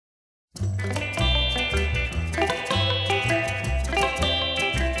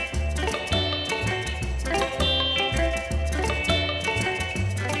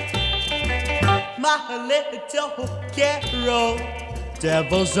My little Carol,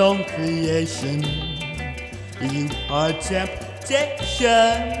 devil's own creation. You are temptation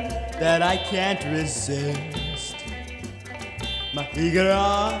that I can't resist. My eager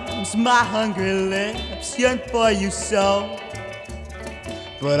arms, my hungry lips yearn for you so.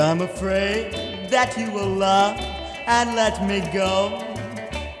 But I'm afraid that you will love and let me go.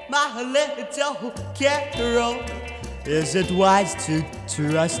 My little Carol, is it wise to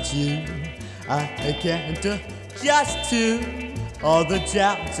trust you? I can't adjust to all the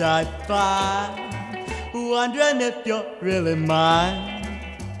doubts I find, wondering if you're really mine.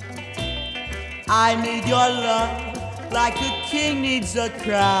 I need your love like a king needs a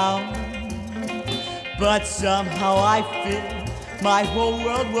crown, but somehow I feel my whole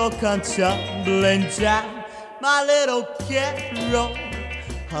world will come tumbling down. My little Carol,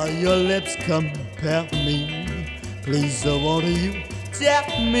 how your lips compel me. Please, won't you tell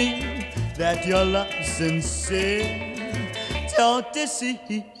me that your love's sincere? Don't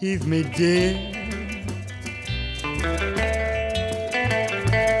deceive me, dear.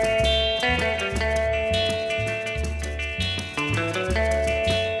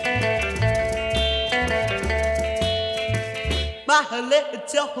 My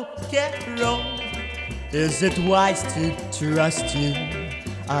little Carol, is it wise to trust you?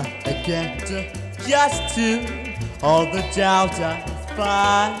 I can't adjust to all the doubt I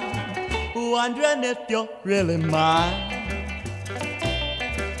find, wondering if you're really mine.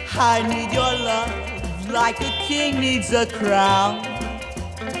 I need your love like a king needs a crown,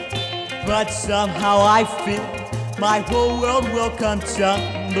 but somehow I feel my whole world will come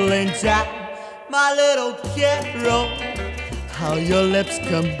tumbling down. My little Carol, how your lips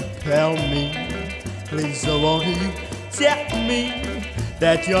compel me. Please, won't you tell me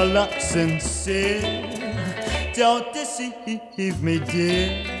that your love's sincere? Don't deceive me,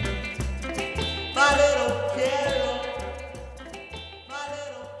 dear.